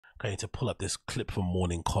I need to pull up this clip from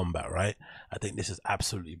Morning Combat, right? I think this is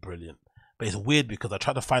absolutely brilliant. But it's weird because I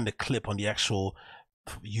tried to find a clip on the actual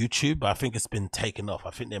YouTube, but I think it's been taken off. I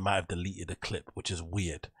think they might have deleted the clip, which is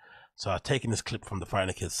weird. So I've taken this clip from the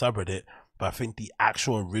Fighting Kids subreddit, but I think the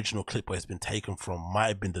actual original clip where it's been taken from might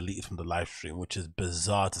have been deleted from the live stream, which is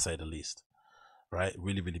bizarre to say the least, right?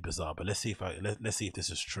 Really, really bizarre. But let's see if this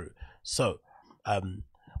is true. So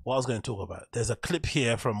what I was going to talk about, there's a clip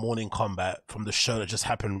here from Morning Combat from the show that just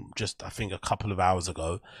happened I think a couple of hours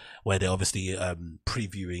ago, where they're obviously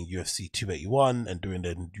previewing UFC 281 and doing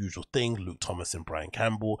their usual thing. Luke Thomas and Brian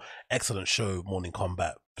Campbell, excellent show. Morning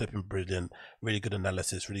Combat, flipping brilliant, really good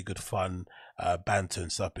analysis, really good fun, banter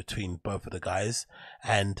and stuff between both of the guys.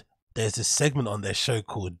 And there's this segment on their show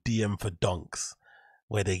called DM for Donks,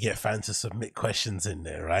 where they get fans to submit questions in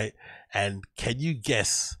there, right? And can you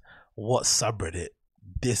guess what subreddit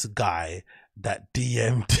this guy that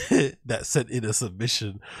DM'd that sent in a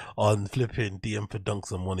submission on flipping DM for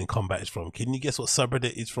Dunks and Morning Combat is from? Can you guess what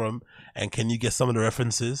subreddit it's from? And can you guess some of the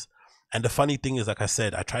references? And the funny thing is, like I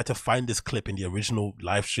said, I tried to find this clip in the original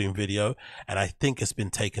live stream video, and I think it's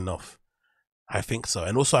been taken off. I think so.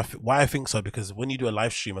 And also why I think so, because when you do a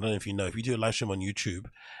live stream, I don't know if you know, if you do a live stream on YouTube,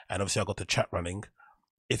 and obviously I got the chat running,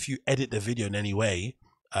 if you edit the video in any way,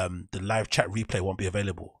 the live chat replay won't be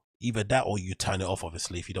available. Either that or you turn it off,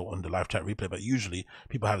 obviously, if you don't want the live chat replay. But usually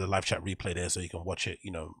people have the live chat replay there so you can watch it,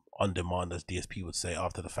 you know, on demand, as DSP would say,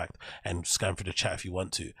 after the fact, and scan through the chat if you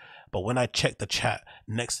want to. But when I checked the chat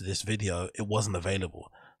next to this video, it wasn't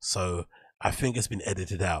available. So I think it's been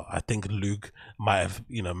edited out. I think Luke might have,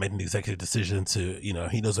 you know, made an executive decision to, you know,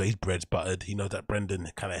 he knows where his bread's buttered. He knows that Brendan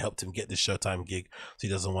kind of helped him get this Showtime gig, so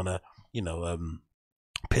he doesn't want to, you know,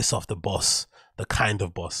 piss off the boss, the kind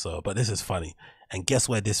of boss. So, but this is funny. And guess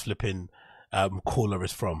where this flipping caller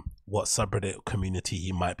is from? What subreddit community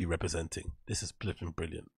he might be representing? This is flipping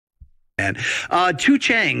brilliant. And Two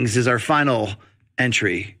Changs is our final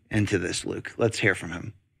entry into this, Luke. Let's hear from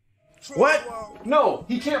him. What? No,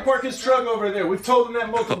 he can't park his truck over there. We've told him that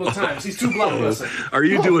multiple times. He's too blockbuster. Are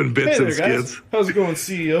you doing bits and skits? How's it going,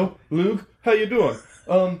 CEO? Luke, how you doing?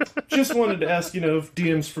 Just wanted to ask, you know,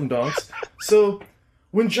 DMs from Donks. So,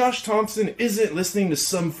 when Josh Thompson isn't listening to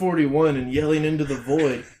Sum 41 and yelling into the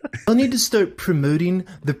void, I'll need to start promoting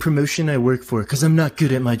the promotion I work for, because I'm not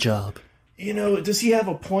good at my job. You know, does he have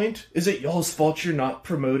a point? Is it y'all's fault you're not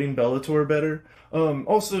promoting Bellator better?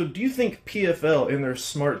 Also, do you think PFL in their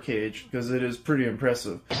smart cage, because it is pretty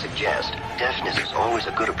impressive? I suggest deafness is always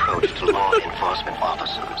a good approach to law enforcement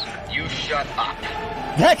officers. You shut up.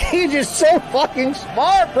 That cage is so fucking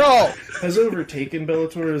smart, bro! Has overtaken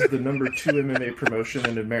Bellator as the #2 MMA promotion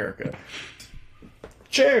in America.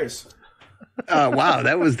 Cheers! Wow,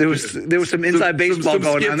 there was some inside baseball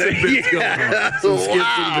going on there. Yeah.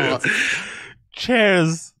 Wow.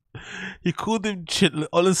 Cheers. He called him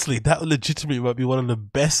honestly, that legitimately might be one of the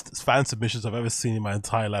best fan submissions I've ever seen in my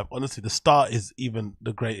entire life. Honestly, the start is even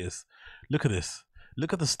the greatest. Look at this.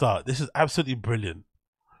 Look at the start. This is absolutely brilliant.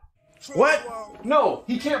 What? No,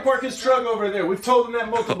 he can't park his truck over there. We've told him that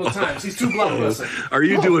multiple times. He's too blockbuster. Are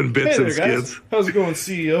you doing bits and skits? How's it going,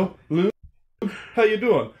 CEO? Luke, how you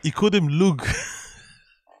doing? He called him Luke.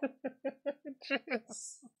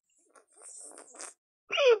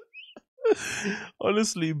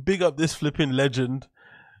 Honestly, big up this flipping legend.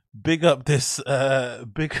 Big up this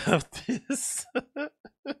big up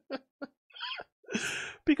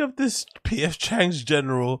this PF Chang's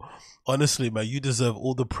general. Honestly, man, you deserve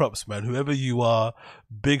all the props, man. Whoever you are,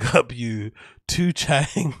 big up you. Two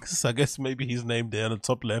Changs, I guess maybe he's named there on the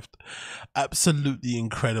top left. Absolutely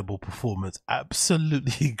incredible performance.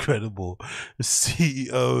 Absolutely incredible. The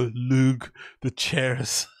CEO, Luke, the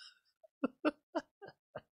chairs.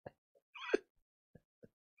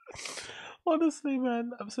 Honestly,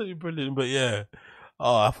 man, absolutely brilliant. But yeah,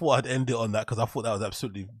 I thought I'd end it on that because I thought that was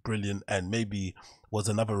absolutely brilliant, and maybe was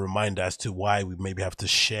another reminder as to why we maybe have to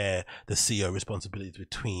share the CEO responsibilities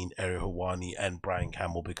between Ariel Helwani and Brian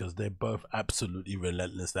Campbell, because they're both absolutely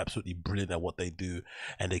relentless, they're absolutely brilliant at what they do,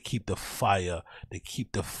 and they keep the fire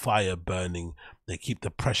burning, they keep the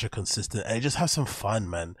pressure consistent, and they just have some fun,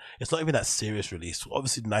 man. It's not even that serious, really. It's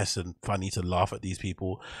obviously nice and funny to laugh at these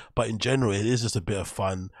people, but in general, it is just a bit of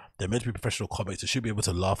fun. They're meant to be professional comics. They should be able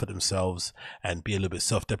to laugh at themselves and be a little bit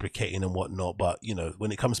self-deprecating and whatnot. But you know,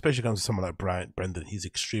 when it comes, especially comes to someone like Brendan, he's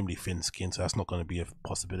extremely thin-skinned, so that's not going to be a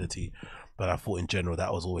possibility. But I thought in general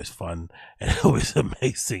that was always fun and always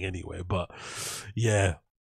amazing anyway. But yeah,